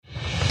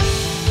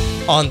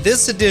On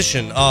this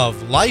edition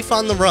of Life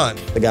on the Run,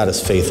 that God is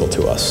faithful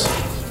to us.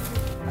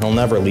 He'll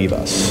never leave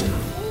us.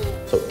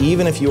 So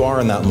even if you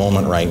are in that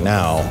moment right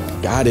now,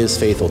 God is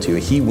faithful to you.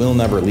 He will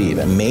never leave.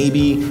 It may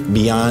be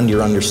beyond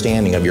your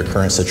understanding of your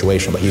current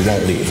situation, but He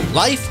won't leave.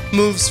 Life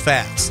moves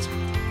fast,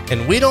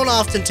 and we don't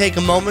often take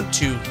a moment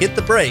to hit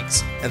the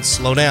brakes and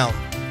slow down.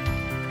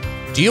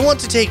 Do you want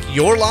to take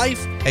your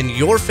life and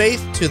your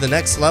faith to the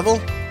next level?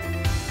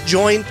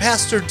 Join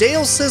Pastor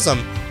Dale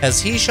Sissom as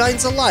he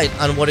shines a light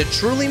on what it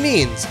truly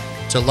means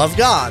to love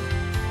God,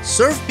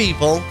 serve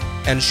people,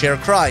 and share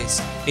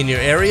Christ in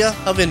your area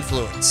of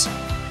influence.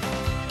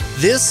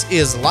 This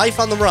is Life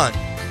on the Run,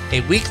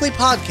 a weekly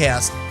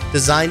podcast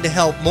designed to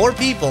help more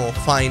people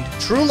find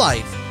true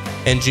life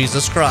in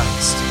Jesus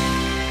Christ.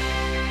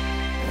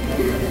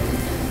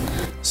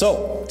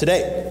 So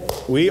today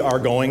we are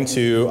going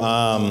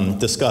to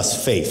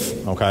discuss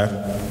faith,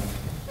 okay?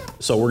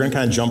 So we're going to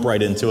kind of jump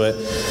right into it.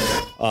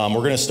 We're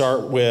going to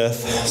start with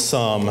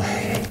some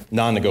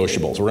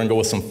non-negotiables. We're going to go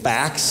with some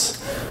facts.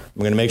 I'm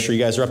going to make sure you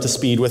guys are up to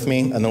speed with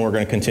me, and then we're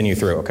going to continue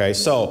through, okay?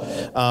 So,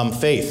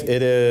 faith,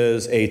 it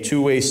is a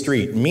two-way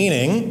street,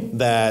 meaning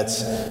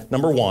that,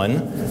 number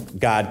one,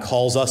 God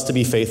calls us to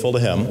be faithful to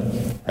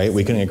Him, right?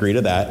 We can agree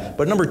to that.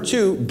 But number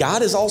two,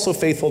 God is also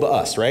faithful to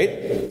us,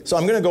 right? So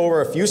I'm going to go over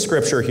a few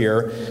scripture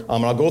here,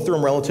 and I'll go through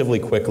them relatively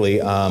quickly,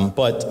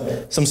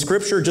 but some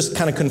scripture just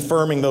kind of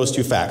confirming those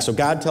two facts. So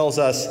God tells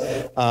us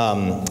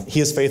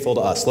He is faithful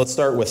to us. Let's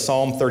start with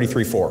Psalm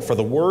 33:4. For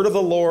the word of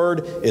the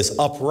Lord is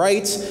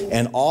upright,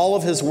 and all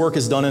of His work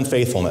is done in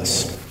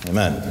faithfulness.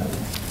 Amen.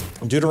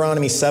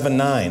 Deuteronomy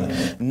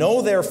 7:9.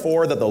 Know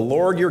therefore that the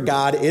Lord your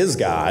God is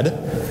God,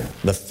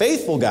 the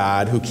faithful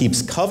God who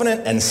keeps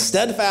covenant and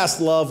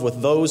steadfast love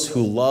with those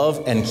who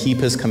love and keep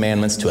His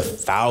commandments to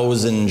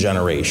 1,000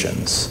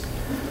 generations.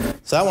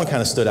 So that one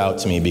kind of stood out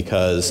to me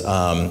because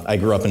I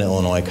grew up in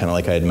Illinois, kind of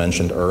like I had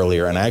mentioned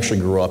earlier, and I actually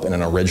grew up in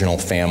an original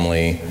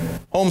family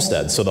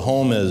homestead. So the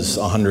home is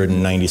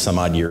 190 some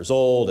odd years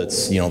old.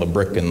 It's, the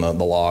brick and the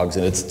logs,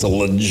 and it's a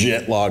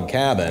legit log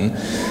cabin.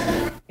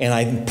 And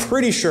I'm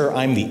pretty sure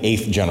I'm the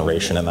 8th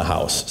generation in the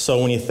house.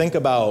 So when you think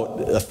about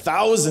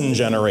 1,000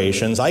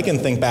 generations, I can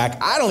think back,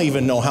 I don't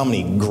even know how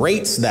many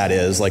greats that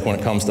is, like when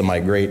it comes to my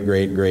great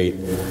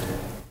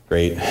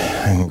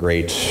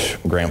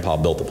grandpa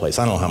built the place.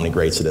 I don't know how many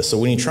greats it is. So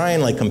when you try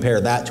and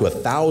compare that to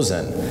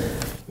 1,000,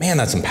 man,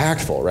 that's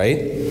impactful,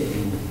 right?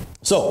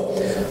 So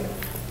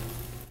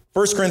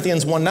 1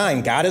 Corinthians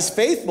 1:9, God is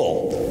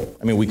faithful.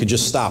 I mean, we could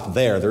just stop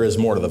there. There is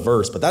more to the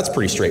verse, but that's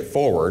pretty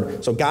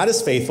straightforward. So God is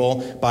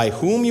faithful, by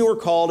whom you were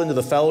called into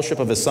the fellowship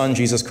of His Son,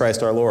 Jesus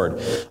Christ our Lord.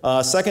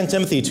 2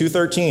 Timothy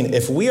 2:13,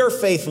 if we are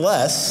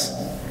faithless,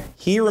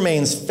 He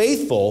remains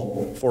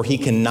faithful, for He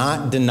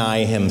cannot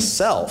deny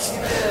Himself.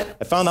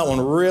 I found that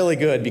one really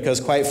good because,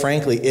 quite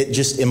frankly, it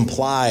just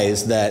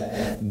implies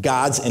that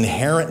God's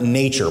inherent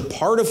nature,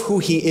 part of who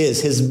He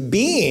is, His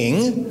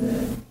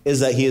being, is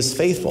that He is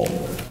faithful.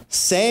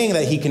 Saying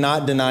that He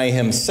cannot deny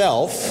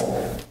Himself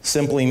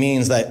simply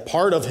means that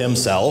part of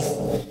Himself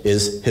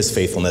is His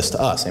faithfulness to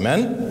us.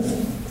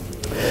 Amen?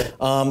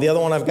 The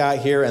other one I've got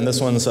here, and this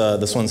one's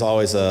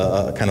always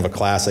a kind of a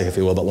classic, if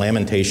you will, but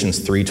Lamentations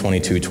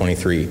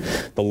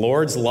 3:22-23. The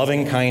Lord's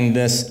loving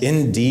kindness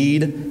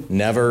indeed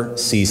never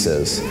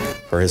ceases,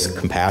 for His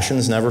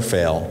compassions never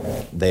fail.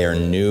 They are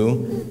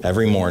new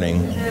every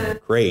morning.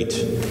 Great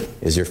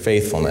is your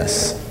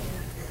faithfulness.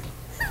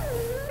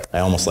 I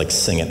almost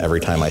sing it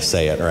every time I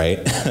say it, right?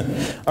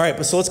 All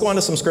right, so let's go on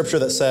to some scripture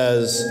that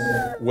says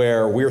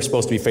where we're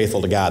supposed to be faithful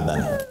to God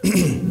then.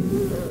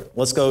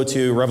 Let's go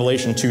to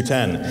Revelation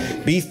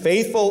 2:10. Be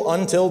faithful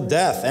until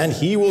death, and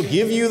He will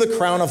give you the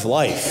crown of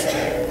life.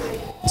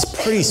 It's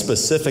pretty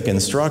specific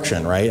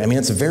instruction, right? I mean,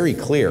 it's very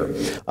clear.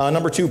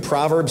 Number 2,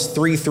 Proverbs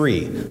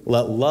 3:3.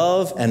 Let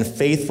love and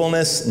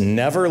faithfulness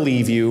never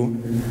leave you.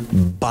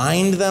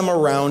 Bind them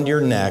around your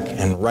neck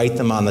and write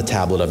them on the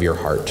tablet of your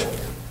heart.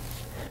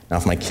 Now,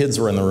 if my kids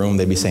were in the room,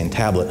 they'd be saying,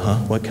 tablet, huh?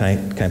 What, can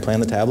I play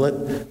on the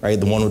tablet? Right?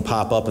 The one would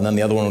pop up, and then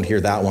the other one would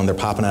hear that one. They're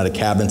popping out of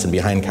cabinets and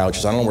behind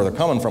couches. I don't know where they're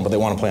coming from, but they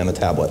want to play on the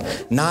tablet.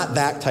 Not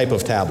that type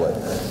of tablet.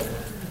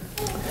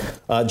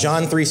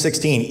 John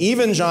 3:16.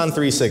 Even John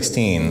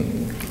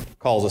 3:16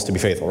 calls us to be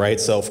faithful, right?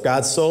 So, for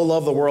God so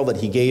loved the world that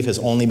He gave His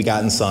only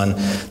begotten Son,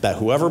 that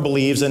whoever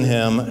believes in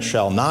Him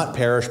shall not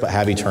perish but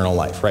have eternal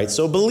life, right?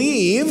 So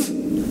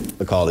believe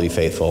the call to be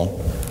faithful,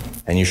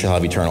 and you shall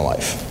have eternal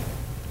life.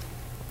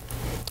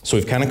 So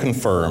we've kind of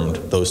confirmed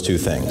those two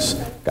things.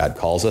 God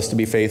calls us to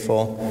be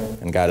faithful,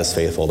 and God is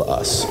faithful to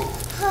us.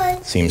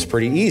 Seems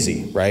pretty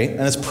easy, right? And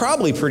it's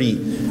probably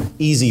pretty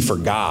easy for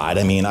God.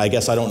 I mean, I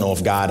guess I don't know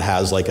if God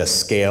has a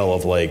scale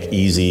of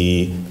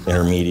easy,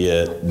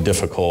 intermediate,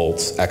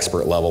 difficult,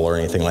 expert level or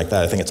anything like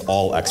that. I think it's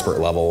all expert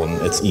level,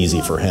 and it's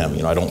easy for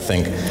Him. I don't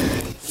think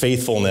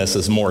faithfulness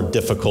is more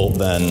difficult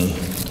than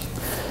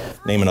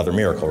name another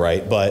miracle,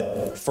 right?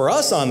 But for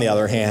us, on the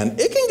other hand,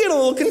 it can get a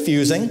little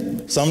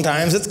confusing.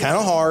 Sometimes it's kind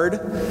of hard.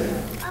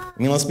 I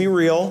mean, let's be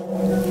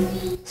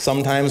real.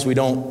 Sometimes we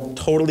don't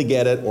totally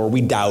get it, or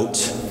we doubt.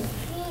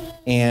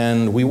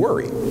 and we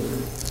worry.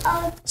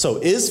 So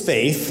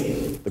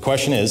the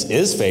question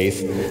is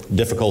faith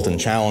difficult and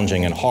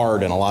challenging and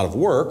hard and a lot of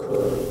work,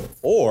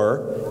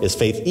 or is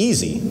faith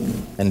easy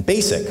and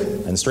basic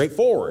and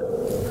straightforward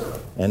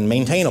and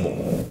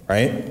maintainable,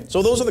 right?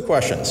 So those are the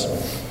questions.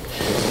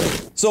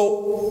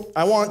 So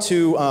I want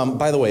to,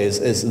 by the way,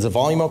 is the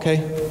volume okay?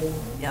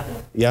 Yeah.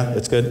 Yeah,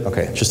 it's good?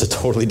 Okay, just a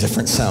totally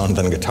different sound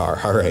than guitar.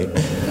 All right.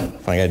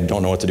 I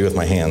don't know what to do with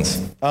my hands.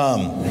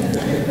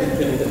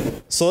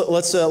 So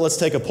let's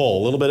take a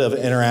poll, a little bit of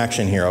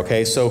interaction here,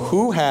 okay? So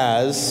who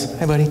has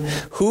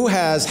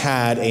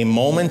had a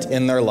moment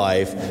in their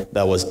life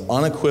that was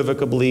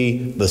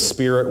unequivocally the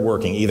Spirit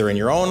working, either in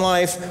your own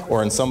life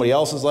or in somebody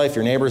else's life,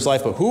 your neighbor's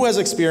life, but who has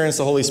experienced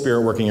the Holy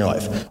Spirit working in your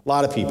life? A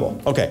lot of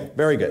people. Okay,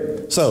 very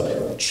good.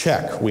 So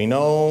check. We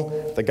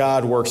know that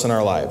God works in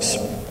our lives.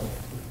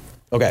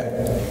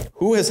 Okay,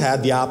 who has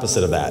had the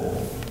opposite of that?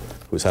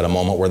 Who's had a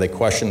moment where they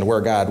questioned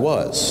where God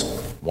was?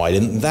 Why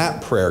didn't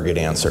that prayer get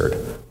answered?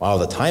 Wow,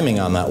 the timing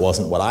on that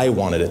wasn't what I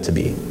wanted it to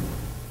be.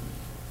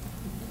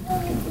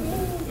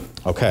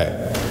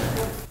 Okay,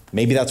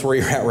 maybe that's where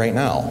you're at right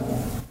now.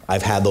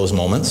 I've had those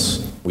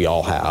moments. We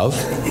all have.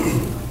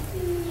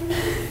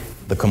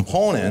 The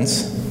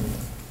components,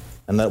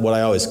 and that what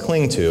I always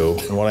cling to,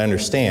 and what I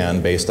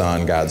understand based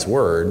on God's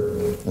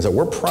Word, is that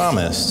we're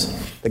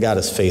promised that God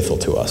is faithful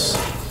to us.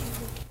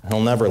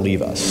 He'll never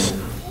leave us.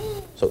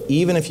 So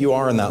even if you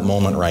are in that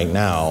moment right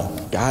now,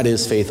 God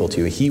is faithful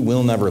to you. He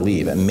will never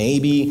leave. It may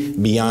be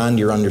beyond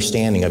your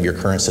understanding of your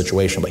current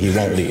situation, but He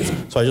won't leave.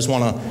 So I just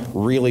want to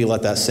really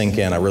let that sink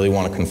in. I really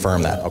want to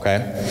confirm that,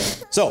 okay?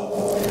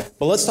 So,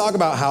 but let's talk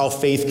about how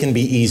faith can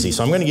be easy.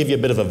 So I'm going to give you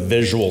a bit of a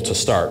visual to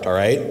start, all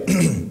right?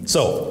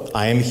 So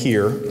I am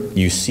here.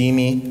 You see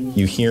me.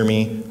 You hear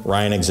me.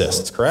 Ryan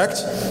exists,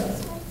 correct?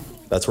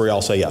 That's where you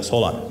all say yes.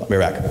 Hold on. I'll be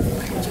back.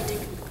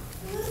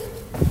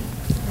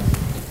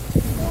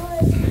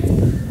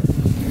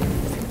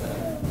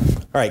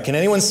 All right, can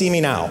anyone see me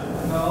now?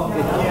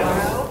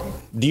 No.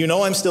 Do you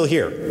know I'm still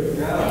here?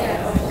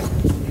 No.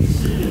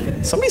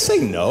 Somebody say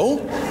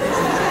no?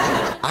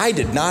 I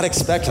did not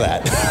expect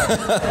that.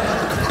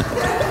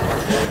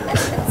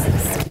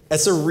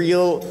 That's a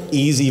real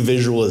easy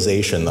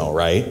visualization though,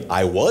 right?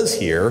 I was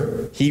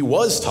here. He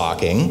was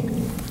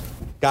talking.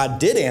 God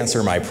did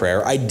answer my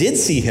prayer. I did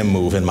see Him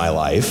move in my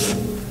life.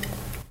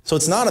 So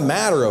it's not a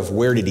matter of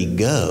where did He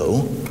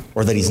go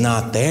or that He's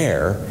not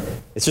there.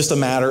 It's just a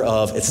matter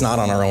of it's not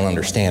on our own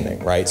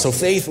understanding, right? So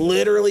faith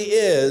literally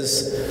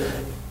is,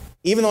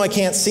 even though I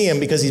can't see Him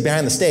because He's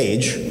behind the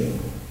stage,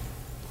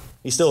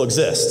 He still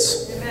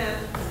exists.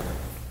 Amen.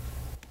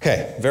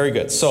 Okay, very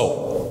good.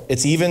 So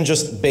it's even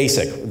just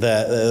basic.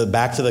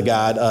 Back to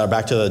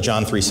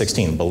John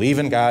 3:16. Believe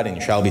in God and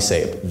you shall be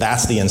saved.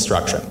 That's the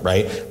instruction,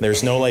 right?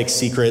 There's no like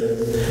secret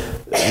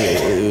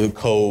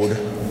code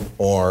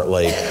or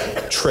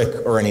like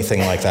trick or anything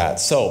like that.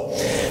 So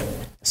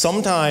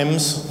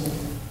sometimes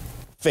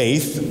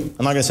faith,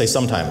 I'm not going to say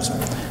sometimes,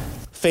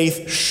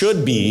 faith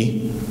should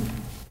be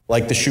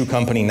like the shoe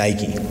company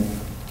Nike.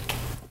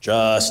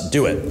 Just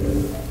do it.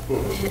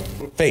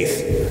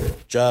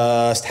 Faith.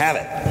 Just have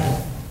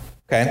it.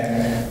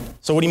 Okay?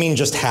 So what do you mean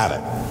just have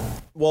it?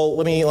 Well,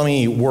 let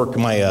me work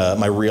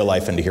my real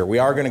life into here. We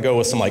are going to go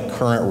with some like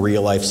current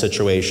real life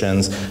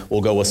situations.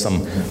 We'll go with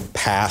some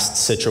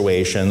past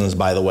situations.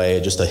 By the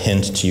way, just a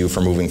hint to you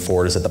for moving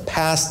forward is that the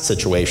past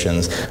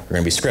situations are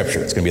going to be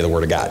Scripture. It's going to be the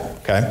Word of God.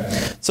 Okay?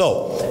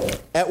 So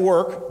at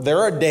work, there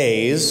are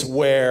days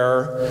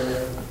where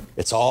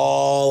it's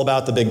all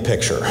about the big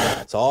picture.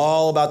 It's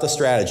all about the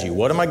strategy.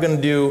 What am I going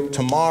to do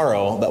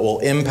tomorrow that will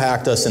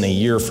impact us in a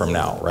year from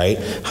now, right?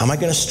 How am I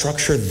going to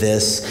structure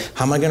this?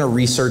 How am I going to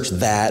research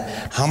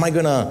that? How am I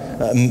going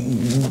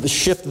to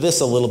shift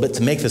this a little bit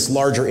to make this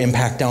larger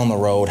impact down the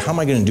road? How am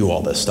I going to do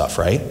all this stuff,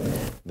 right?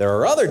 There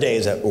are other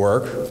days at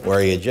work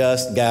where you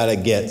just got to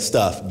get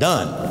stuff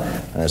done.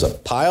 And there's a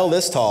pile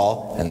this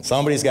tall, and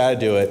somebody's got to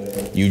do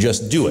it. You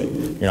just do it.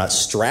 You're not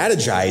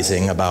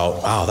strategizing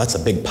about, wow, that's a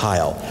big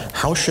pile.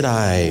 How should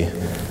I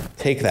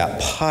take that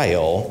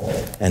pile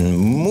and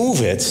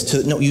move it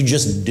to... No, you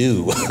just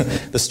do.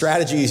 The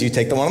strategy is you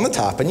take the one on the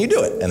top and you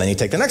do it. And then you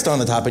take the next one on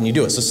the top and you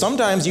do it. So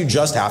sometimes you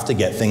just have to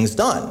get things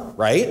done,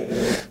 right?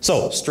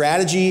 So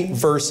strategy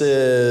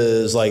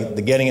versus like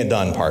the getting it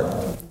done part,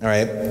 all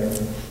right?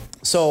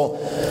 So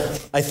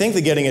I think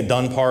the getting it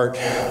done part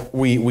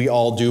we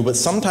all do, but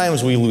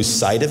sometimes we lose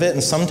sight of it,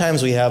 and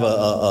sometimes we have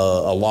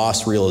a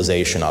lost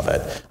realization of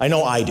it. I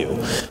know I do.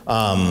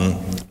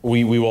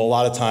 We will a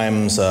lot of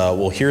times,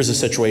 well, here's the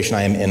situation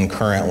I am in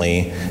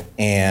currently,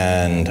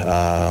 and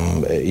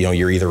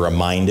you're either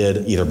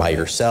reminded either by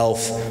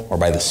yourself or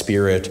by the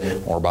Spirit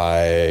or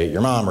by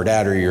your mom or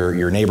dad or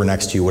your neighbor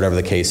next to you, whatever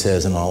the case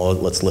is, and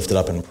let's lift it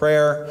up in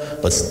prayer.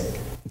 Let's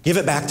give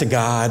it back to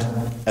God,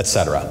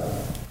 etc.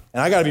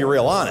 And I got to be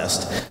real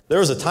honest, there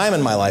was a time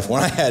in my life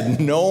when I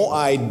had no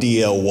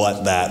idea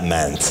what that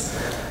meant.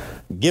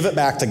 Give it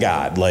back to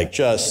God, like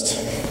just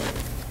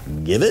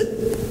give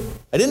it?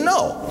 I didn't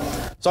know.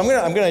 So I'm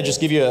gonna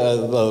just give you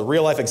a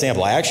real life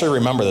example. I actually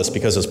remember this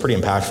because it was pretty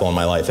impactful in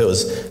my life. It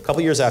was a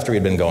couple years after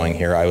we'd been going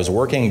here. I was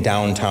working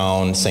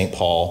downtown St.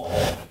 Paul,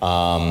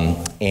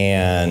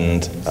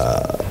 and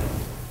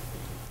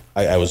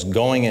I was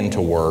going into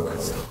work,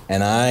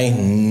 and I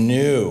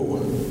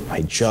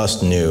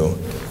just knew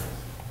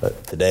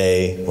that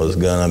today was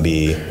gonna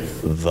be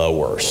the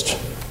worst.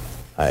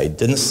 I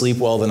didn't sleep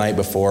well the night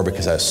before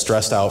because I was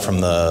stressed out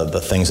from the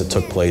things that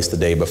took place the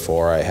day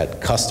before. I had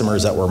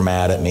customers that were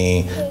mad at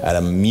me. I had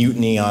a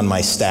mutiny on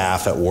my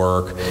staff at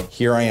work.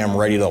 Here I am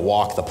ready to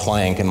walk the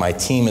plank, and my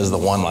team is the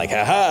one like,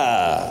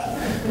 ha-ha!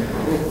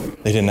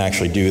 They didn't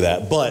actually do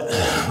that, but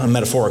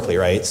metaphorically,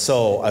 right?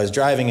 So I was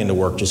driving into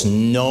work just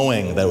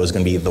knowing that it was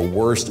going to be the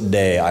worst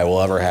day I will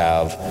ever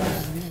have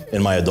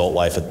in my adult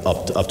life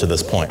up to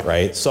this point,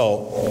 right?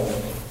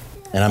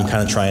 And I'm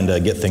kind of trying to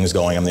get things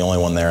going. I'm the only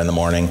one there in the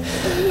morning.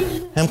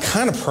 And I'm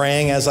kind of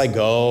praying as I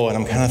go, and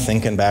I'm kind of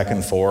thinking back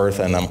and forth,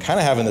 and I'm kind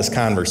of having this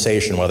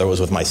conversation, whether it was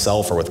with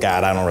myself or with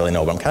God, I don't really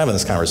know, but I'm kind of having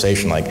this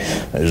conversation like,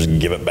 I just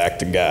give it back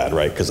to God,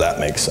 right? Because that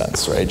makes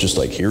sense, right? Just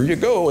like, here you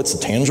go, it's a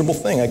tangible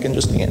thing, I can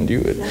just hand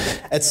you it.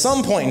 At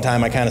some point in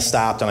time, I kind of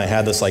stopped, and I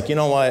had this like, you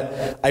know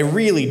what? I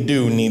really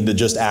do need to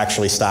just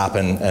actually stop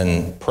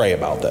and pray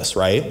about this,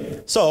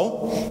 right?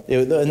 So,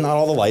 not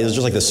all the lights, it's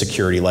just like the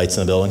security lights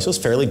in the building, so it's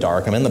fairly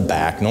dark, I'm in the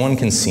back, no one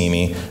can see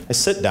me. I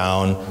sit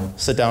down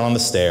on the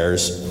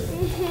stairs,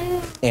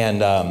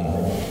 and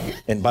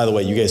by the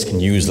way, you guys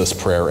can use this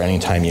prayer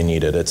anytime you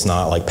need it. It's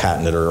not like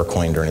patented or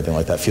coined or anything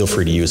like that. Feel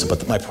free to use it.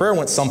 But my prayer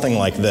went something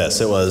like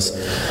this. It was,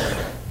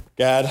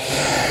 God,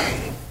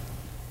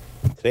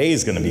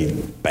 today's going to be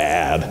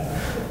bad,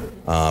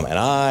 and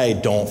I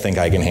don't think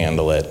I can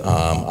handle it.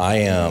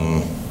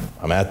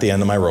 I'm at the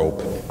end of my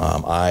rope.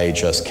 I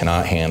just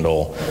cannot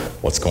handle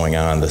what's going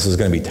on. This is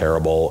going to be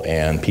terrible.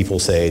 And people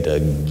say to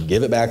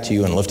give it back to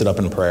you and lift it up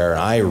in prayer. And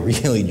I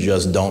really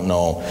just don't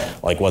know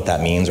like what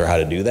that means or how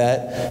to do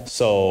that.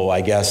 So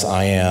I guess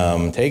I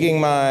am taking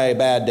my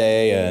bad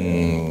day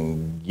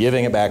and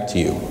giving it back to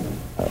you.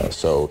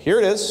 So here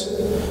it is.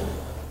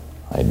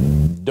 I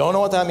don't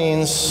know what that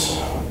means,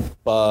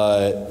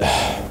 but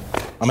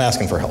I'm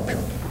asking for help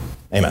here.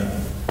 Amen.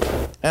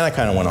 And I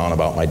kind of went on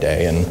about my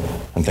day, and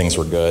things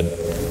were good.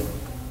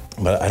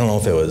 But I don't know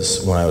if it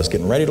was when I was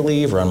getting ready to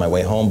leave or on my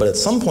way home, but at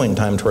some point in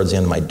time towards the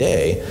end of my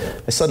day,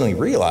 I suddenly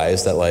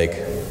realized that like,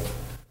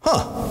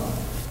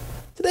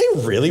 today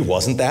really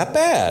wasn't that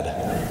bad.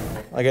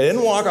 Like I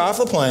didn't walk off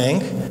the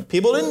plank,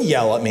 people didn't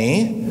yell at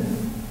me,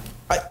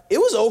 it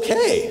was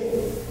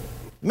okay.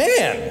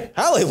 Man,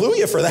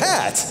 hallelujah for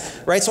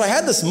that, right? So I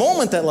had this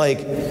moment that like,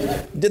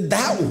 did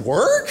that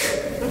work?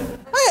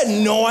 I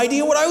had no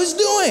idea what I was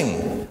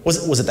doing.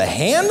 Was it the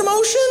hand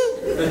motion?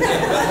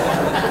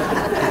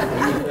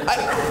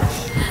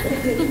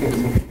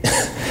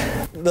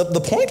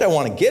 The point I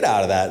want to get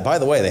out of that, by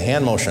the way, the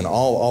hand motion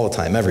all the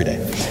time, every day.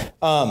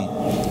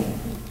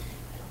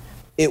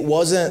 It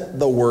wasn't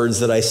the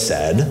words that I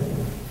said.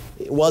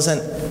 It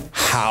wasn't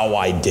how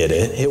I did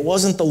it. It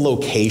wasn't the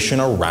location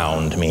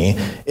around me.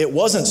 It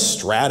wasn't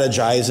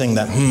strategizing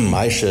that,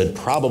 I should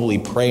probably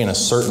pray in a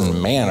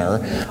certain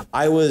manner.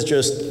 I was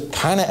just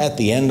kind of at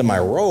the end of my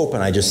rope,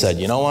 and I just said,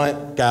 you know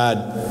what, God,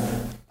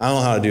 I don't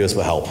know how to do this,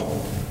 but help.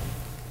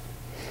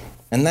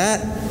 And that,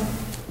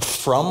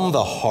 from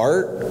the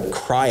heart,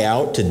 cry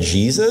out to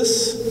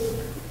Jesus,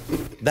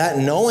 that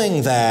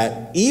knowing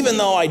that even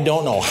though I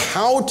don't know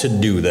how to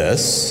do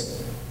this,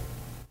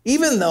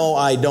 even though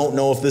I don't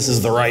know if this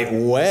is the right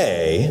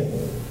way,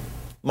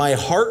 my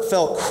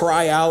heartfelt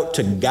cry out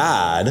to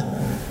God,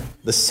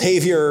 the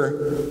Savior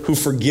who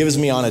forgives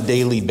me on a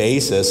daily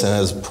basis and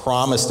has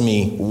promised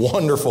me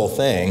wonderful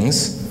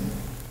things,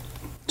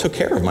 took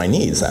care of my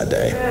needs that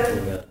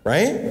day,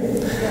 right?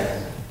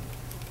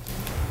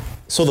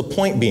 So the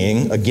point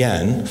being,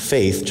 again,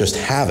 faith, just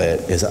have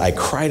it, is I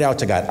cried out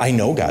to God. I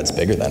know God's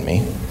bigger than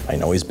me. I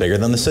know He's bigger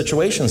than the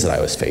situations that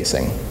I was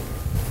facing.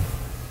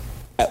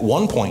 At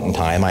one point in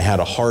time, I had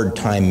a hard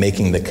time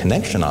making the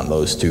connection on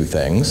those two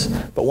things.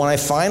 But when I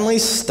finally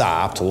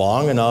stopped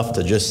long enough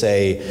to just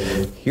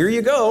say, here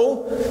you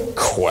go,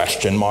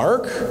 question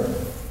mark,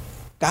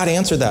 God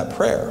answered that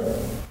prayer.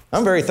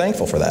 I'm very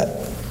thankful for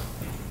that.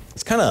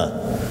 It's kind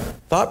of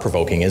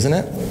thought-provoking, isn't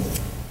it?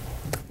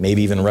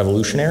 Maybe even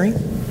revolutionary?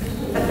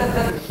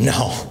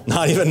 No,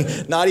 not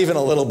even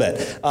a little bit.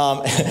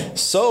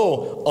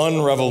 So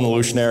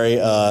unrevolutionary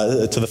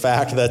to the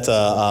fact that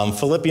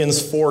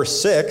Philippians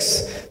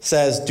 4:6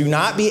 says, "Do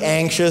not be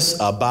anxious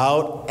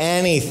about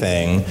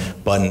anything,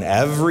 but in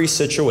every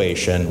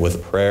situation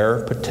with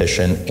prayer,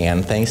 petition,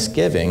 and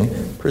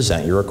thanksgiving,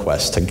 present your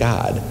requests to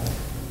God."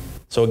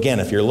 So again,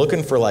 if you're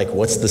looking for like,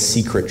 what's the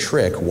secret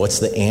trick? What's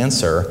the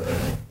answer?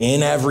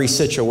 In every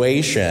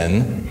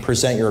situation,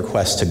 present your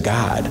request to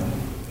God.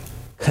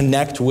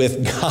 Connect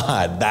with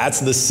God. That's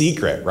the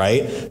secret,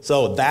 right?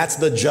 So that's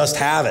the just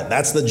have it.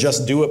 That's the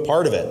just do it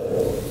part of it.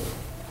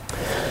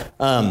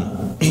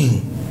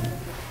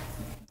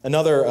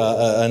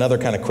 Another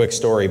kind of quick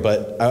story,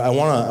 but I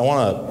want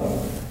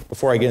to,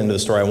 before I get into the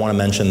story, I want to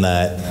mention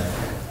that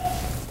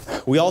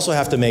we also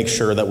have to make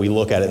sure that we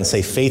look at it and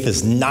say faith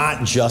is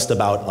not just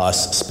about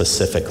us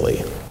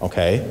specifically,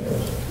 okay?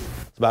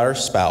 It's about our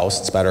spouse,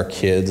 it's about our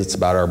kids, it's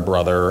about our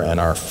brother and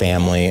our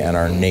family and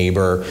our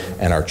neighbor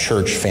and our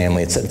church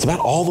family. It's about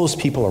all those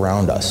people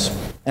around us.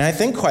 And I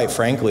think, quite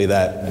frankly,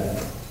 that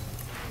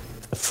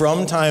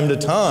from time to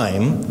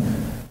time,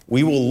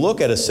 we will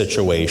look at a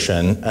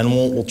situation and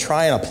we'll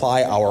try and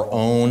apply our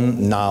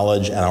own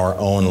knowledge and our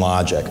own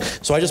logic.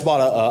 So I just bought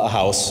a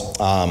house,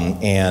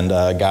 and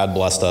God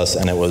blessed us,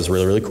 and it was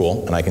really, really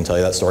cool. And I can tell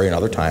you that story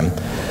another time.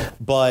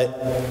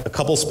 But a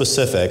couple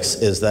specifics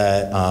is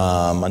that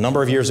a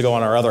number of years ago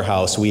on our other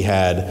house, we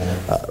had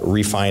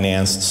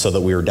refinanced so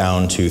that we were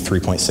down to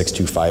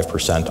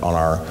 3.625% on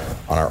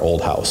our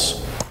old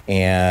house.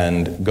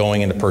 And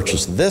going in to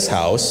purchase this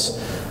house,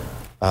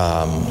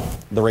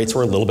 the rates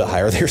were a little bit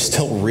higher. They were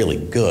still really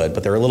good,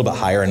 but they were a little bit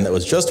higher, and it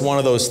was just one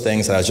of those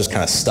things that I was just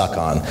kind of stuck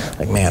on.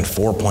 Like, man,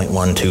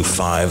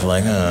 4.125,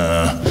 like,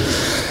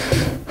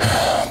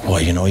 boy,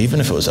 you know, even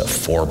if it was at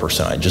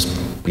 4%, I'd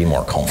just be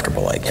more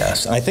comfortable, I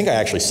guess. And I think I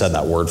actually said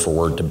that word for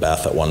word to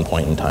Beth at one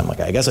point in time. Like,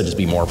 I guess I'd just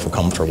be more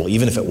comfortable,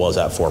 even if it was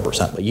at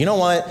 4%. But you know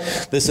what?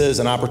 This is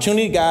an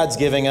opportunity God's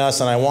giving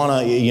us, and I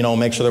want to, you know,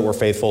 make sure that we're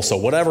faithful. So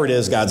whatever it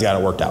is, God's got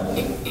it worked out.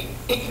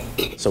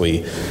 So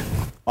we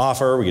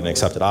get an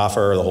accepted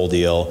offer, the whole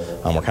deal.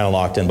 We're kind of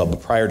locked in,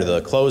 but prior to the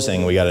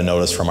closing, we got a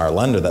notice from our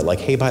lender that, like,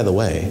 hey, by the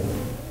way,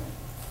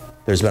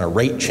 there's been a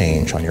rate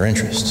change on your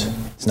interest.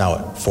 It's now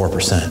at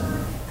 4%.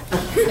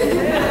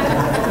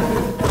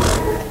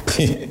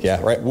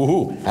 Yeah, right.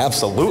 Woohoo!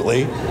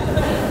 Absolutely.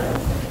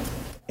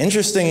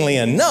 Interestingly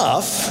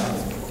enough.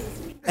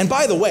 And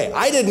by the way,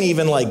 I didn't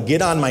even like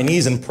get on my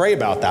knees and pray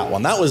about that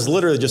one. That was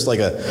literally just like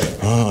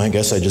I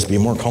guess I'd just be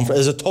more comfortable.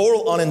 It's a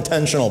total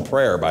unintentional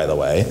prayer, by the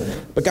way.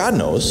 But God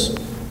knows.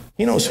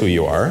 He knows who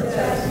you are.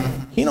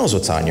 He knows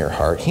what's on your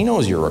heart. He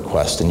knows your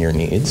requests and your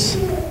needs.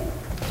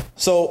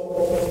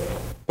 So,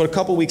 but a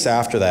couple weeks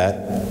after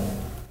that,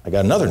 I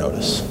got another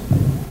notice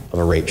of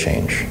a rate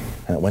change.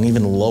 And it went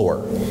even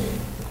lower.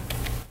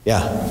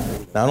 Yeah.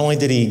 Not only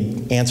did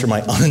he answer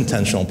my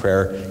unintentional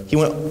prayer, he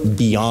went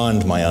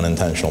beyond my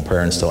unintentional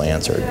prayer and still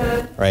answered,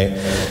 right?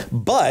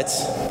 But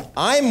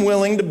I'm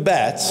willing to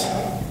bet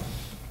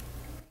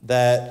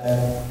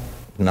that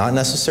not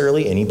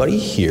necessarily anybody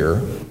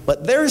here,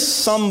 but there's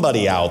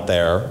somebody out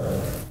there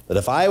that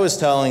if I was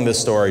telling this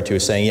story to,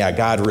 saying, yeah,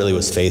 God really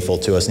was faithful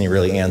to us and he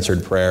really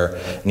answered prayer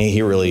and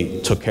he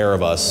really took care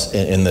of us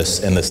in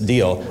this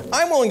deal,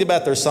 I'm willing to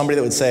bet there's somebody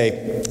that would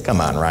say, come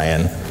on,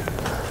 Ryan.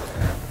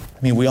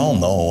 I mean, we all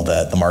know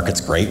that the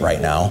market's great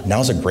right now.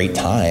 Now's a great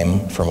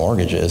time for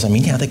mortgages. I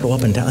mean, yeah, they go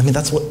up and down. I mean,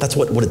 that's what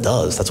it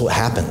does. That's what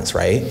happens,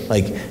 right?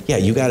 Like, yeah,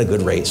 you got a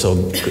good rate, so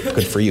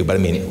good for you. But I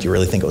mean, do you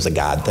really think it was a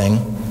God thing?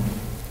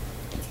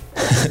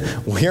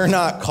 We're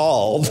not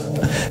called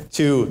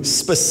to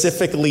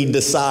specifically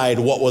decide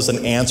what was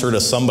an answer to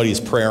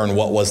somebody's prayer and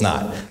what was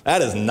not.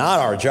 That is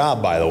not our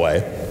job, by the way.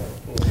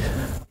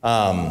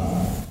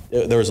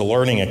 There was a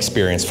learning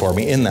experience for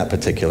me in that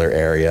particular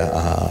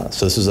area.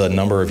 So this was a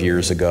number of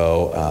years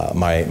ago.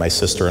 My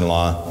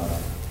sister-in-law,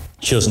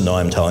 she doesn't know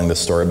I'm telling this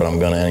story, but I'm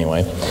going to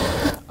anyway.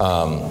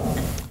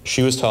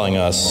 She was telling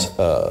us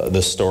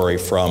this story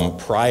from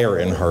prior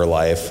in her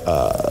life.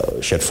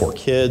 She had 4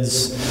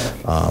 kids.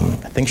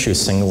 I think she was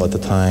single at the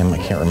time. I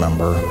can't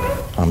remember.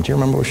 Do you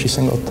remember, was she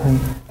single at the time?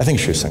 I think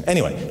she was single.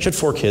 Anyway, she had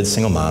 4 kids,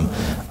 single mom.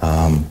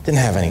 Didn't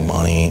have any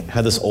money.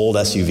 Had this old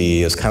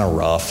SUV. It was kind of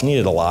rough.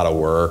 Needed a lot of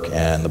work.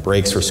 And the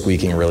brakes were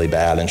squeaking really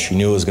bad. And she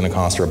knew it was going to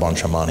cost her a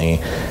bunch of money.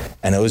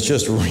 And it was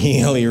just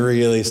really,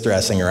 really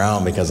stressing her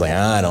out because, like,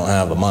 I don't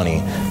have the money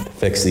to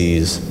fix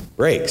these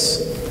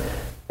brakes.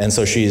 And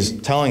so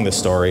she's telling this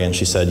story, and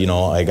she said, you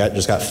know, I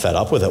just got fed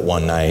up with it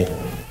one night.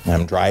 And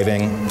I'm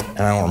driving, and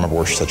I don't remember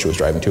where she said she was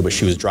driving to, but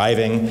she was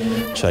driving.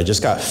 So I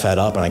just got fed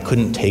up, and I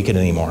couldn't take it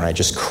anymore. And I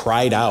just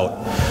cried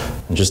out,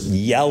 and just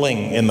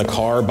yelling in the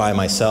car by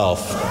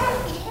myself,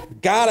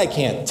 God, I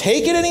can't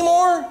take it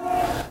anymore.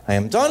 I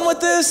am done with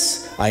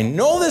this. I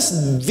know this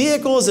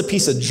vehicle is a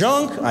piece of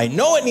junk. I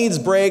know it needs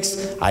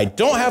brakes. I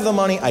don't have the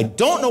money. I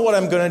don't know what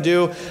I'm going to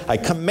do. I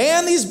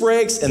command these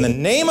brakes in the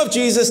name of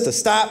Jesus to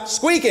stop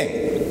squeaking.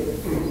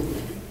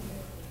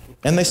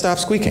 And they stopped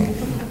squeaking.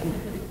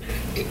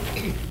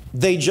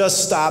 They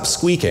just stopped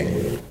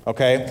squeaking,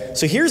 okay?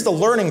 So here's the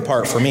learning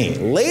part for me.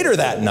 Later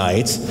that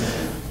night,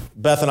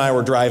 Beth and I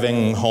were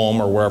driving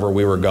home or wherever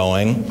we were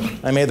going.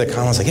 I made the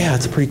comment, I was like, yeah,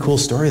 it's a pretty cool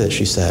story that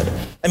she said.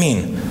 I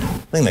mean, the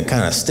thing that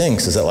kind of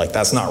stinks is that, like,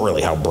 that's not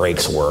really how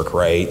brakes work,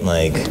 right?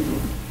 Like,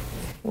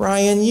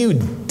 Ryan, you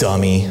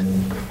dummy.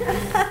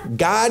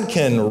 God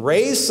can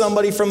raise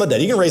somebody from the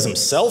dead. He can raise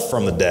himself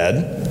from the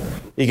dead.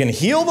 He can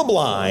heal the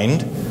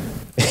blind.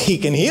 He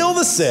can heal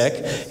the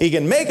sick. He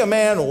can make a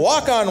man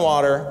walk on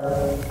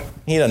water.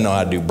 He doesn't know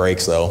how to do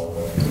brakes,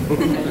 though.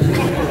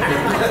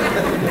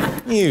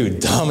 You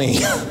dummy.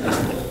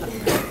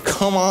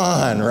 Come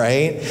on,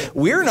 right?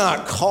 We're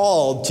not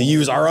called to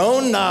use our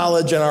own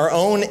knowledge and our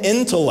own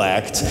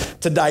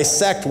intellect to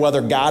dissect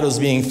whether God was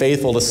being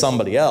faithful to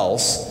somebody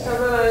else.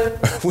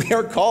 We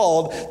are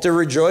called to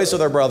rejoice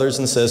with our brothers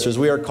and sisters.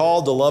 We are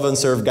called to love and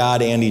serve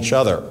God and each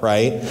other,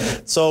 right?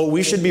 So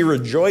we should be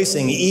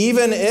rejoicing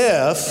even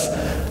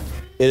if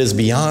it is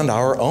beyond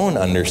our own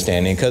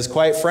understanding, because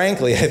quite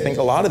frankly, I think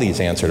a lot of these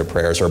answer to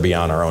prayers are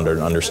beyond our own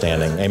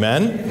understanding.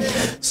 Amen?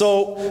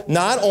 So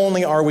not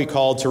only are we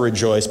called to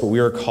rejoice, but we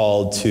are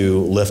called to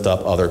lift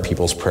up other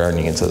people's prayer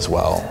needs as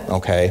well,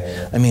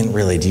 okay? I mean,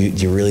 really, do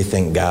you really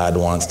think God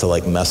wants to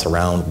like mess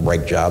around,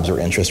 break jobs or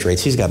interest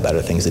rates? He's got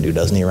better things to do,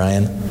 doesn't he,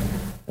 Ryan?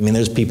 I mean,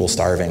 there's people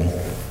starving,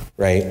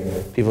 right?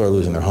 People are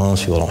losing their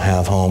homes, people don't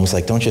have homes.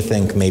 Like, don't you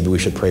think maybe we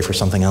should pray for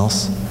something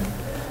else?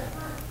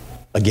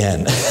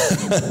 Again,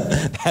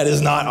 that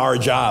is not our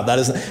job.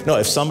 No,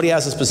 if somebody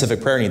has a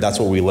specific prayer need, that's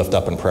what we lift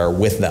up in prayer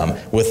with them,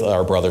 with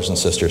our brothers and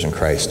sisters in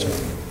Christ.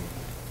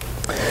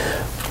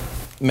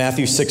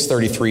 Matthew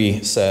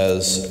 6:33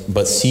 says,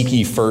 "But seek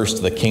ye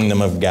first the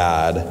kingdom of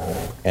God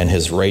and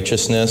his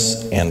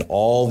righteousness, and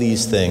all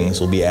these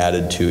things will be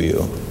added to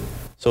you."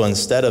 So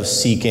instead of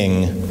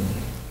seeking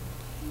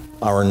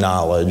our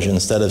knowledge,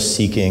 instead of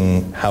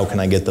seeking how can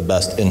I get the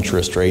best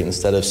interest rate,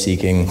 instead of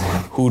seeking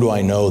who do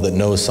I know that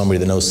knows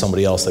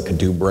somebody else that could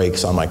do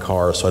brakes on my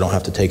car so I don't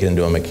have to take it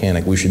into a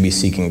mechanic, we should be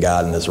seeking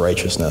God and his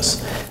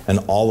righteousness. And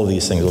all of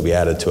these things will be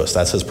added to us.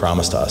 That's his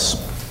promise to us.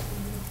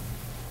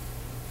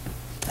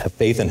 Have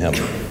faith in him.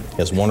 He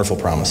has wonderful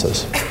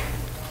promises.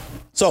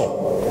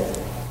 So,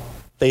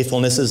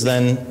 faithfulness is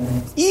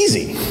then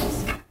easy,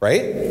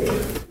 right?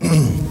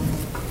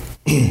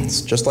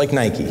 It's just like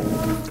Nike.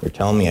 You're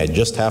telling me I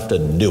just have to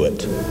do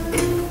it.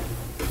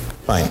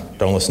 Fine,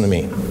 don't listen to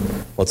me.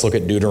 Let's look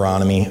at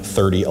Deuteronomy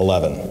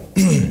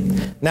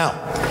 30:11. Now,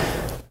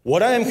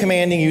 what I am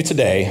commanding you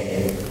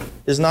today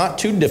is not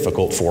too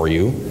difficult for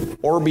you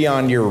or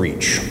beyond your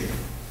reach.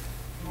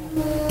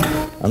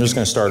 I'm just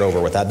going to start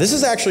over with that. This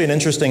is actually an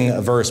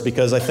interesting verse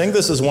because I think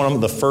this is one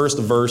of the first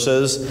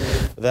verses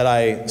that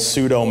I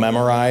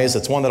pseudo-memorize.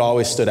 It's one that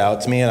always stood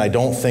out to me, and I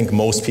don't think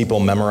most people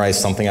memorize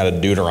something out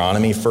of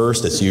Deuteronomy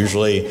first. It's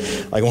usually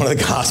like one of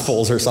the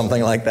Gospels or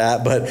something like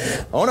that. But,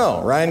 oh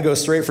no, Ryan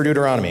goes straight for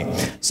Deuteronomy.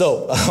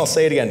 So, I'll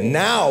say it again.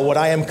 Now, what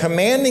I am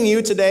commanding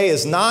you today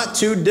is not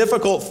too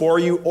difficult for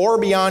you or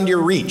beyond your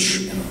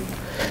reach.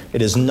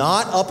 It is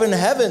not up in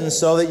heaven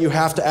so that you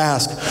have to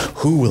ask,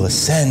 who will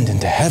ascend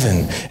into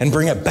heaven and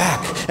bring it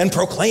back and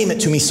proclaim it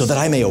to me so that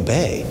I may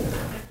obey?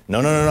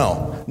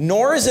 No.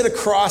 Nor is it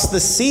across the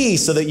sea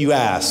so that you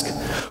ask,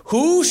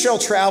 who shall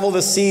travel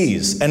the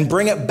seas and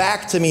bring it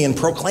back to me and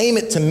proclaim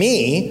it to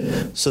me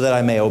so that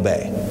I may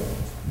obey?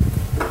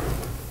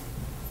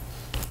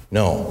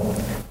 No,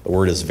 the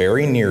word is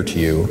very near to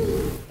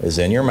you, is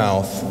in your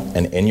mouth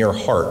and in your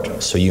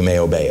heart so you may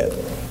obey it.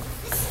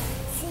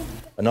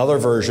 Another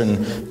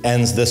version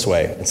ends this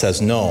way. It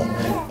says, no,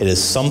 it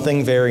is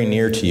something very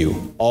near to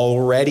you,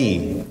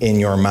 already in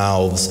your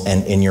mouths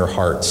and in your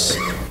hearts.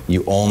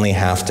 You only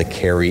have to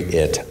carry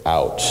it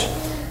out.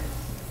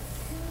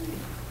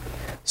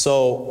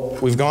 So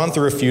we've gone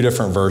through a few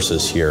different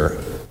verses here.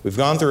 We've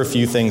gone through a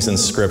few things in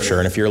Scripture,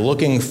 and if you're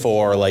looking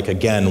for, like,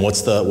 again,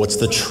 what's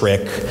the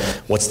trick?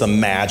 What's the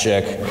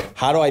magic?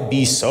 How do I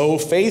be so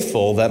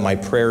faithful that my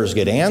prayers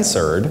get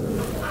answered?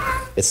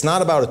 It's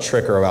not about a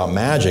trick or about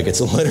magic.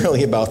 It's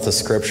literally about the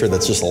Scripture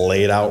that's just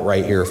laid out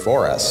right here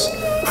for us.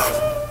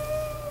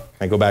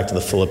 I go back to the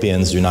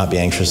Philippians, do not be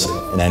anxious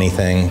in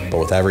anything, but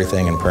with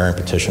everything in prayer and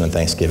petition and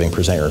thanksgiving,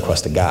 present your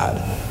request to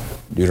God.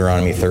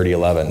 Deuteronomy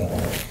 30:11.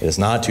 It is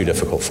not too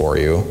difficult for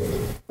you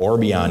or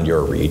beyond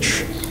your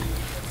reach.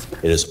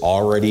 It is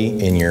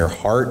already in your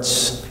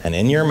hearts and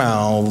in your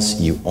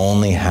mouths. You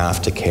only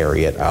have to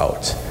carry it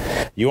out.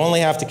 You only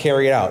have to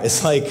carry it out.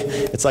 It's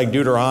like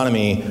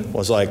Deuteronomy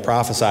was like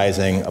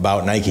prophesizing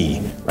about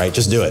Nike, right?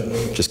 Just do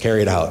it. Just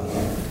carry it out.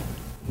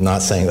 I'm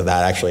not saying that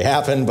actually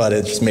happened, but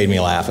it just made me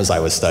laugh as I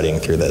was studying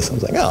through this. I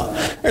was like,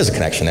 oh, there's a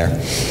connection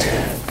there.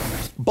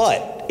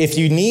 But if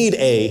you need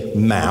a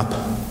map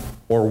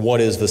or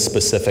what is the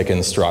specific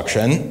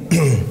instruction,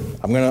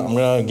 I'm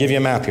gonna give you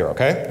a map here,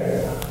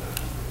 okay?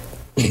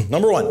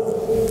 Number 1,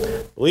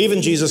 believe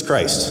in Jesus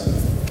Christ.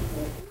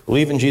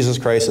 Believe in Jesus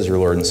Christ as your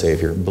Lord and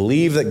Savior.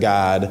 Believe that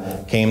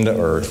God came to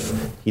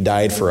earth. He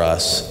died for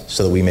us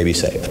so that we may be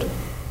saved.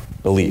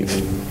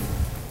 Believe.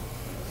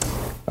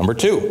 Number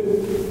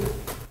 2,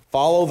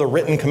 follow the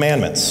written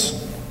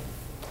commandments.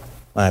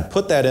 I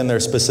put that in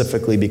there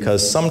specifically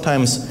because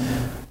sometimes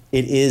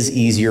it is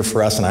easier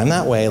for us, and I'm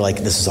that way, like,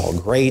 this is all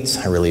great,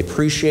 I really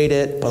appreciate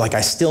it, but like,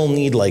 I still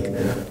need, like,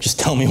 just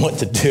tell me what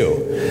to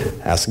do.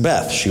 Ask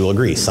Beth, she will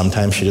agree.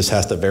 Sometimes she just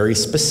has to very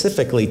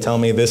specifically tell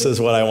me, this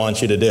is what I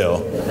want you to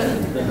do.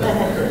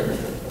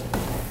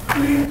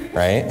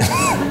 Right?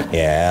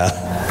 Yeah.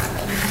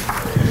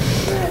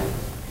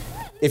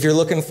 If you're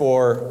looking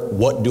for,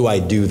 what do I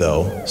do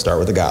though, start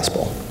with the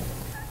gospel.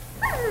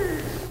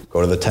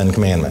 Go to the 10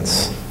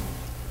 Commandments.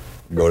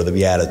 Go to the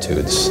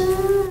Beatitudes.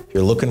 If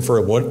you're looking for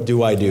what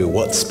do I do,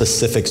 what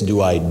specifics do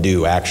I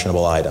do,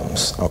 actionable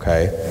items,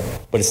 okay?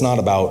 But it's not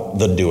about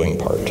the doing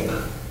part.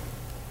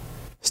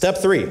 Step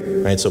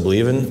 3, right? So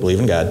believe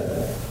in God.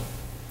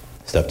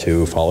 Step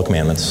 2, follow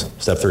commandments.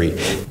 Step 3,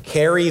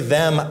 carry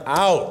them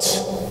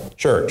out.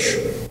 Church,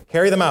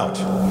 carry them out.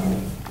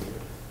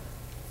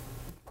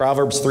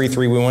 Proverbs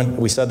 3:3,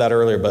 we said that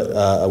earlier, but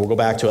we'll go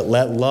back to it.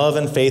 Let love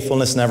and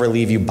faithfulness never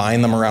leave you.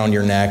 Bind them around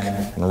your neck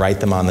and write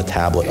them on the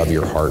tablet of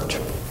your heart.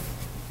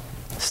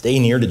 Stay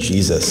near to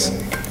Jesus.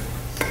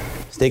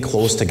 Stay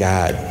close to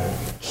God.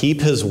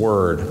 Keep his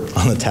word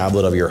on the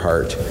tablet of your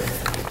heart.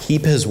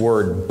 Keep his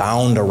word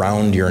bound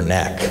around your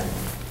neck.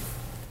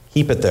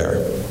 Keep it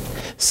there.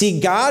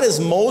 See, God is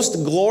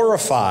most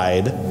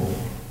glorified in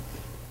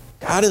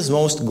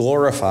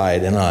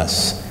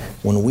us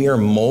when we are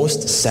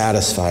most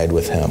satisfied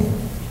with him.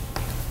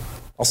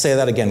 I'll say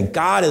that again.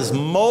 God is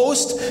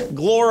most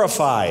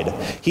glorified.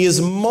 He is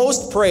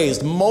most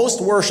praised, most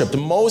worshiped,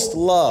 most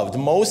loved,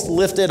 most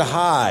lifted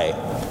high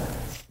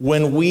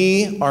when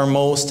we are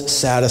most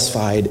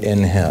satisfied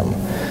in him.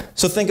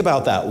 So think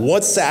about that.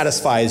 What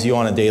satisfies you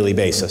on a daily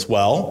basis?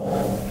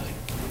 Well,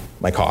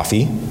 my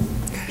coffee.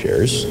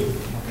 Cheers.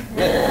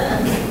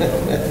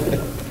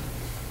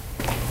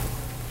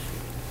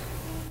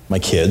 My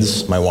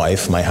kids, my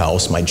wife, my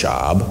house, my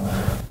job.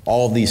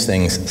 All of these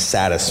things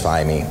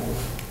satisfy me.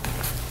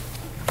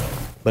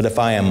 But if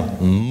I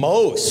am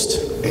most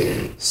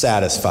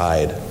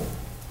satisfied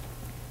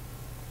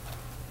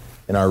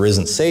in our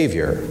risen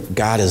Savior,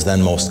 God is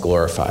then most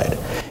glorified.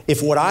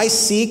 If what I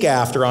seek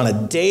after on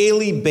a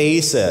daily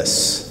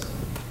basis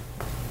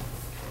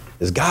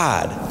is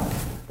God,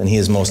 then he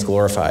is most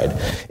glorified.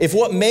 If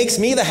what makes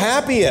me the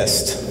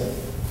happiest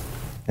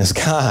is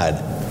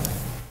God,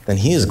 then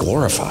he is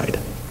glorified.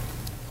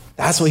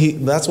 That's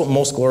what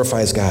most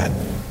glorifies God.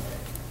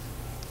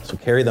 So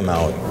carry them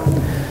out.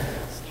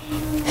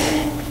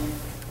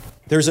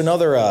 There's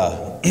another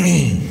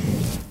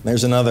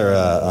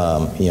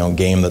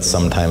game that's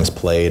sometimes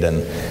played,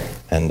 and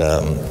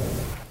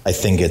I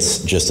think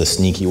it's just a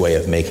sneaky way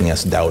of making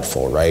us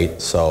doubtful,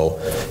 right? So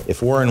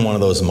if we're in one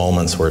of those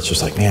moments where it's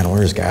just like, man,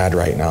 where's God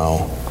right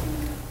now?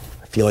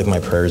 I feel like my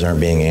prayers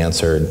aren't being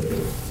answered.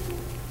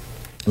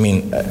 I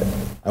mean,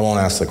 I won't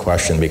ask the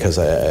question because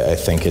I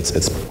think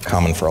it's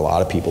common for a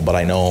lot of people, but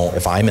I know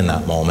if I'm in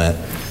that moment,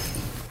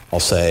 I'll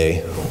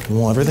say,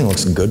 well, everything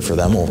looks good for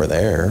them over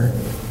there.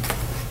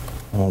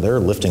 Well, they're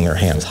lifting their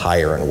hands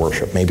higher in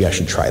worship. Maybe I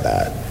should try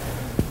that.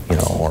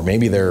 Or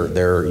maybe they're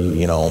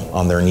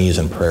on their knees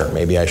in prayer.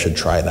 Maybe I should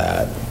try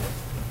that.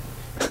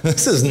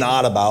 This is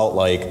not about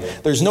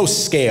there's no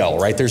scale,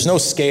 right? There's no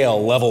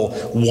scale level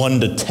 1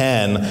 to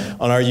 10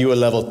 on are you a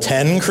level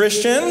 10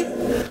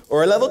 Christian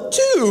or a level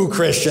 2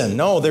 Christian?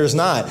 No, there's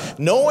not.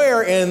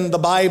 Nowhere in the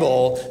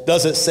Bible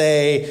does it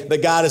say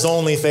that God is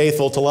only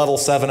faithful to level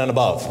 7 and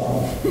above.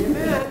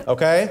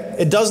 Okay?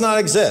 It does not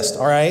exist,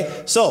 all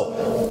right?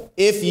 So,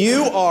 if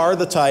you are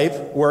the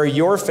type where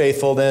your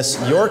faithfulness,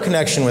 your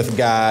connection with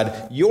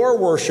God, your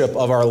worship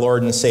of our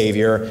Lord and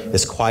Savior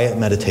is quiet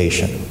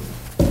meditation,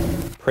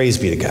 praise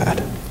be to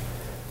God.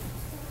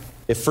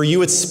 If for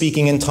you it's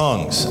speaking in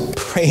tongues,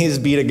 praise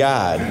be to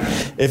God.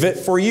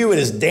 If for you it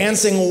is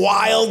dancing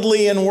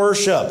wildly in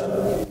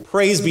worship,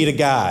 praise be to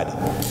God.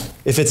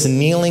 If it's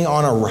kneeling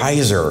on a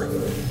riser,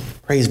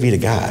 praise be to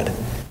God.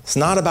 It's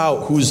not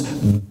about who's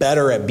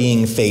better at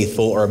being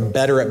faithful or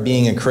better at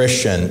being a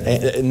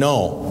Christian.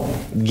 No,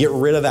 get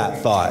rid of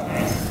that thought.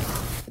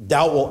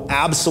 Doubt will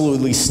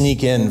absolutely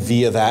sneak in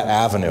via that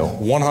avenue,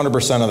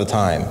 100% of the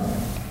time.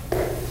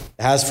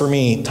 It has for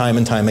me time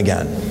and time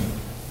again,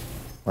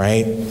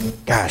 right?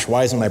 Gosh,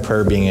 why isn't my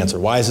prayer being answered?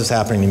 Why is this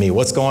happening to me?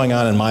 What's going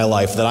on in my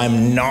life that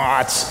I'm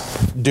not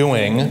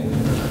doing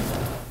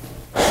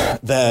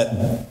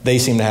that they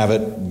seem to have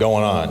it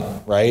going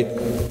on, right?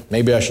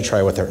 Maybe I should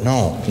try what they're...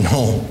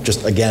 No,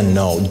 just again,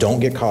 no. Don't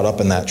get caught up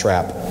in that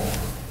trap.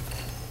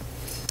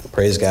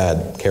 Praise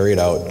God. Carry it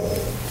out.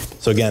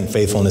 So again,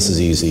 faithfulness is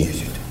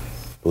easy.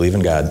 Believe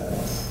in God.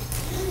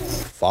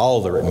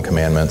 Follow the written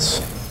commandments.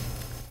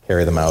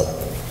 Carry them out.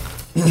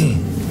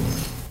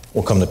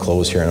 We'll come to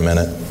close here in a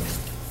minute.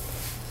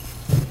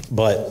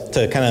 But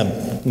to kind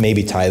of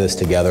maybe tie this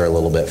together a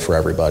little bit for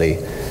everybody,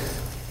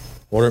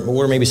 what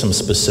are maybe some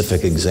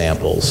specific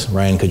examples?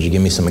 Ryan, could you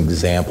give me some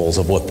examples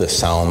of what this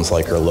sounds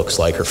like or looks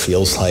like or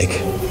feels like?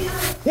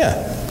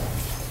 Yeah.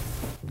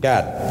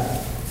 God,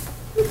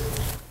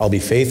 I'll be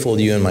faithful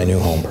to you in my new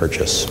home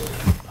purchase.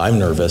 I'm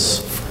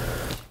nervous.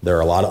 There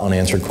are a lot of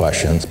unanswered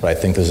questions, but I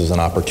think this is an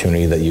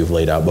opportunity that you've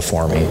laid out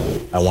before me.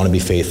 I want to be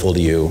faithful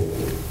to you,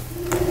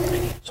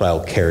 so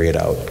I'll carry it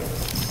out.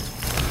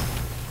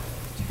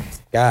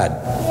 God,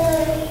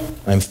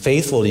 I'm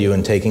faithful to you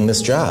in taking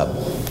this job.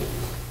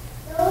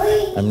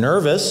 I'm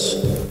nervous.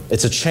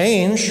 It's a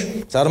change.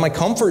 It's out of my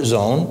comfort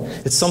zone.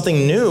 It's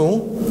something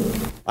new.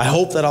 I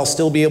hope that I'll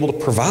still be able to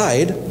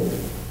provide,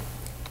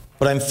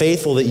 but I'm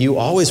faithful that you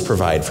always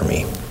provide for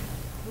me.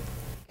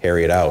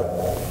 Carry it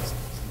out.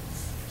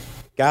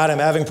 God, I'm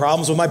having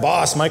problems with my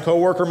boss, my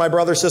coworker, my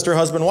brother, sister,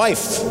 husband,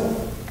 wife.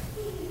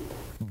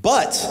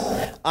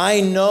 But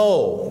I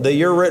know that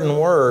your written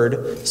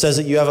word says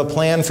that you have a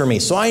plan for me.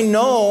 So I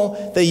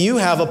know that you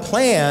have a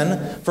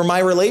plan for my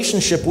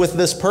relationship with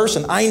this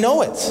person. I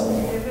know it.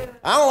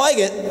 I don't like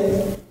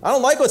it. I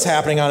don't like what's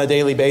happening on a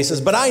daily basis,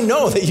 but I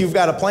know that you've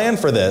got a plan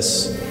for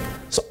this.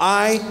 So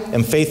I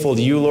am faithful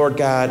to you, Lord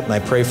God, and I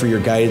pray for your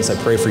guidance. I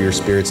pray for your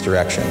Spirit's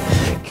direction.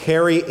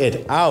 Carry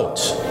it out.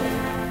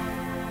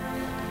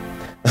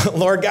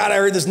 Lord God, I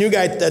heard this new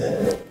guy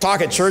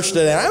talk at church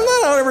today. I'm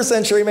not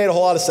 100% sure he made a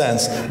whole lot of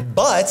sense,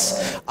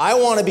 but I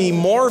want to be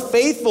more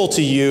faithful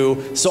to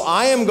you, so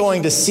I am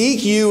going to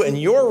seek you and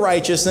your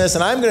righteousness,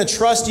 and I'm going to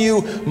trust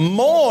you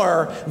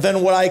more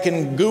than what I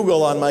can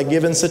Google on my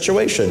given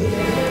situation.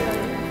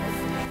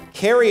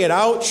 Carry it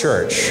out,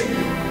 church.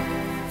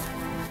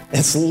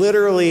 It's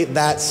literally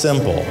that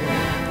simple.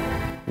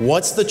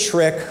 What's the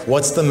trick?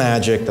 What's the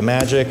magic? The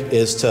magic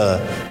is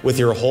to, with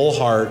your whole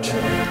heart,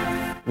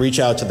 reach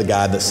out to the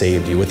God that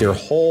saved you. With your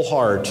whole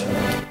heart,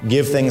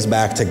 give things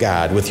back to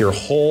God. With your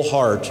whole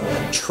heart,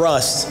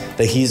 trust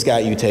that He's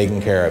got you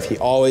taken care of. He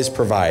always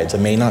provides. It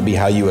may not be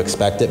how you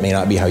expect it, may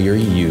not be how you're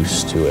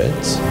used to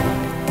it,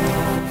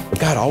 but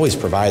God always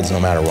provides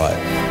no matter what.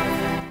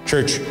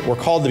 Church, we're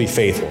called to be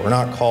faithful. We're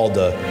not called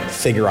to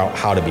figure out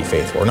how to be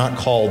faithful. We're not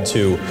called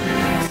to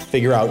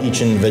figure out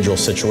each individual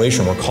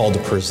situation. We're called to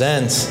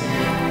present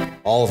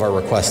all of our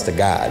requests to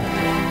God.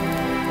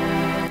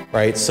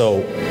 Right?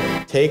 So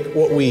take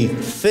what we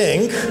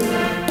think.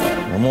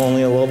 I'm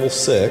only a level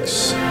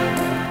 6.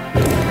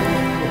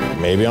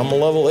 Maybe I'm a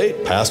level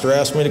 8. Pastor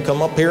asked me to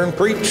come up here and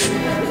preach.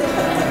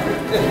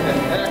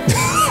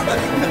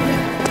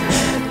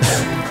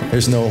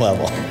 There's no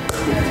level.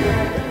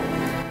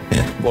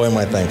 Boy, am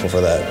I thankful for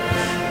that.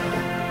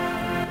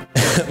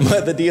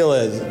 But the deal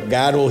is,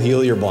 God will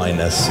heal your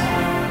blindness.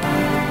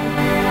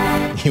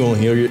 He will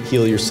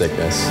heal your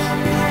sickness.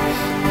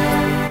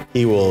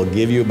 He will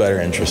give you a better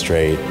interest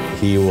rate.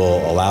 He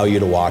will allow you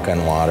to walk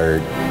on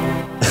water.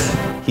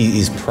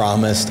 He's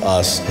promised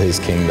us His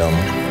kingdom.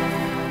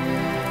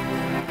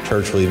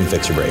 Church will even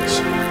fix your brakes.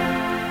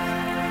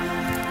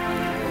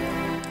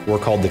 We're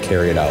called to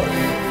carry it out.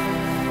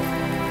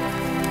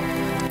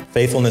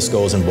 Faithfulness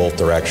goes in both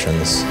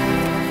directions,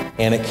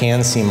 and it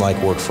can seem like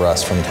work for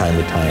us from time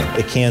to time.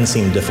 It can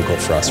seem difficult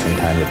for us from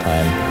time to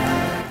time.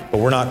 But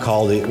we're not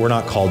called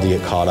to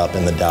get caught up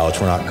in the doubts.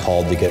 We're not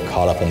called to get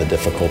caught up in the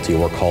difficulty.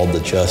 We're called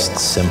to just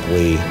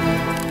simply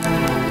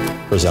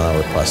present our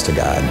request to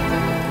God.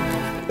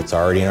 It's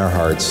already in our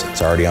hearts.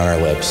 It's already on our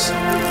lips.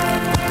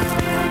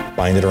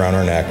 Bind it around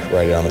our neck,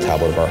 write it on the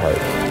tablet of our heart.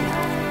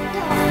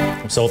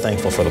 I'm so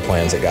thankful for the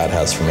plans that God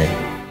has for me.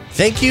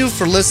 Thank you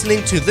for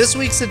listening to this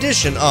week's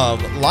edition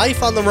of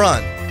Life on the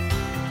Run.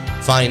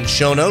 Find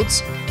show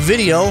notes,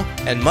 video,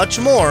 and much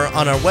more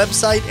on our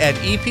website at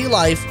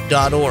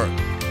eplife.org.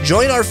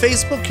 Join our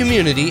Facebook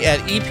community at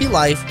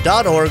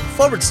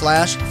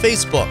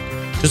eplife.org/Facebook.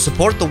 To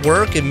support the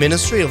work and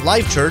ministry of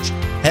Life Church,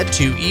 head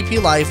to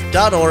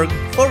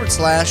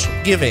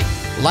eplife.org/giving.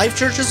 Life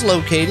Church is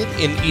located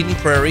in Eden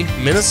Prairie,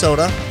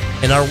 Minnesota,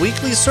 and our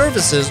weekly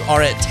services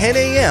are at 10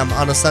 a.m.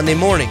 on a Sunday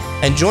morning.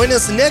 And join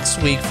us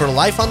next week for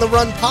Life on the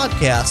Run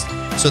podcast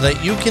so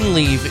that you can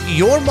leave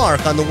your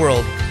mark on the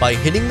world by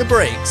hitting the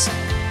brakes,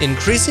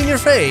 increasing your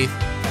faith,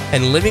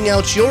 and living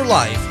out your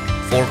life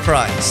for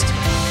Christ.